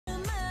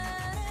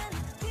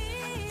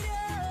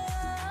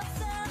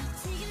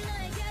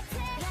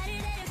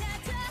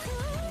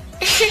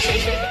Hey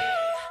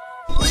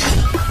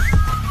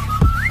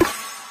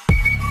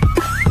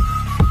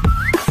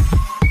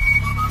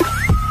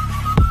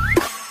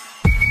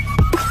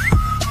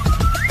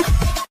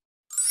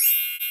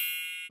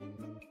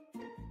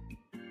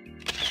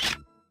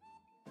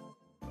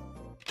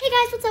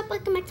guys, what's up?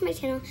 Welcome back to my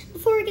channel.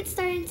 Before we get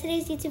started in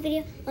today's YouTube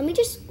video, let me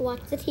just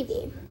watch the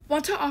TV.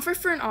 Want to offer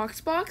for an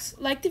aux box?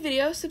 Like the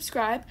video,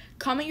 subscribe,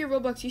 comment your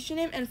Roblox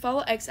username, and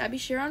follow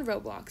xAbbyShare on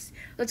Roblox.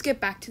 Let's get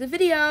back to the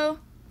video.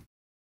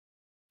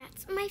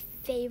 That's my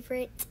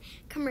favorite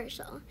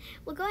commercial.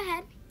 Well, go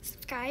ahead,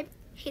 subscribe,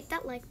 hit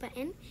that like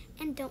button,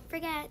 and don't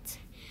forget,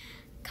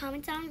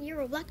 comment down your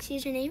Roblox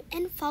username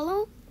and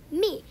follow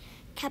me.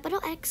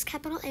 Capital X,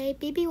 capital A,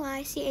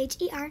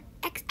 BBYCHER,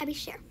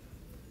 xAbbyShare.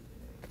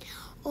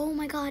 Oh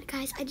my god,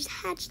 guys, I just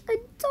hatched a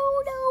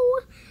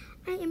dodo.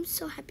 I am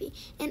so happy.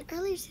 And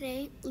earlier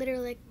today,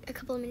 literally like a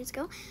couple of minutes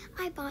ago,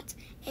 I bought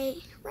a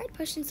ride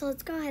potion, so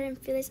let's go ahead and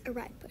feel this a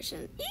ride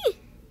potion. Eee!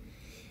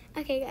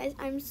 Okay, guys,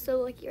 I'm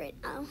so lucky right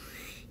now.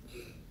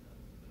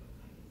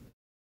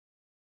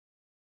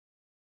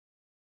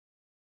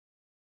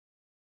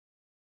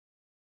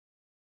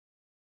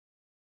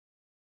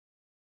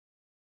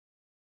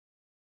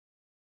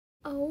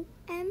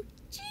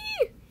 OMG!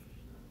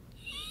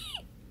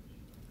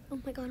 Oh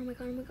my god, oh my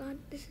god, oh my god.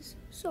 This is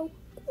so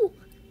cool.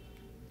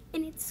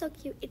 And it's so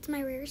cute. It's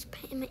my rarest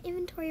pet in my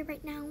inventory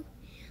right now.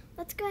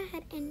 Let's go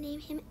ahead and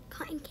name him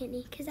Cotton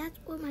Candy, because that's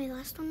what my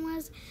last one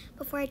was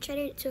before I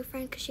traded it to a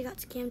friend because she got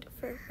scammed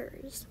for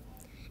hers.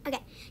 Okay,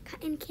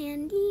 Cotton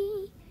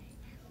Candy.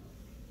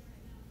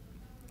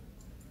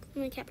 I'm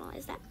going to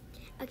capitalize that.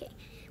 Okay.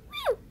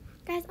 Woo!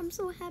 Guys, I'm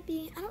so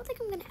happy. I don't think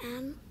I'm going to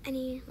add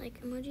any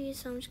like emojis,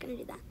 so I'm just going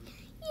to do that.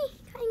 Yee,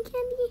 Cotton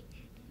Candy.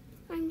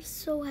 I'm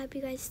so happy,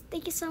 guys.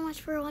 Thank you so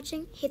much for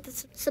watching. Hit the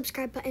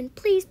subscribe button,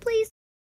 please, please.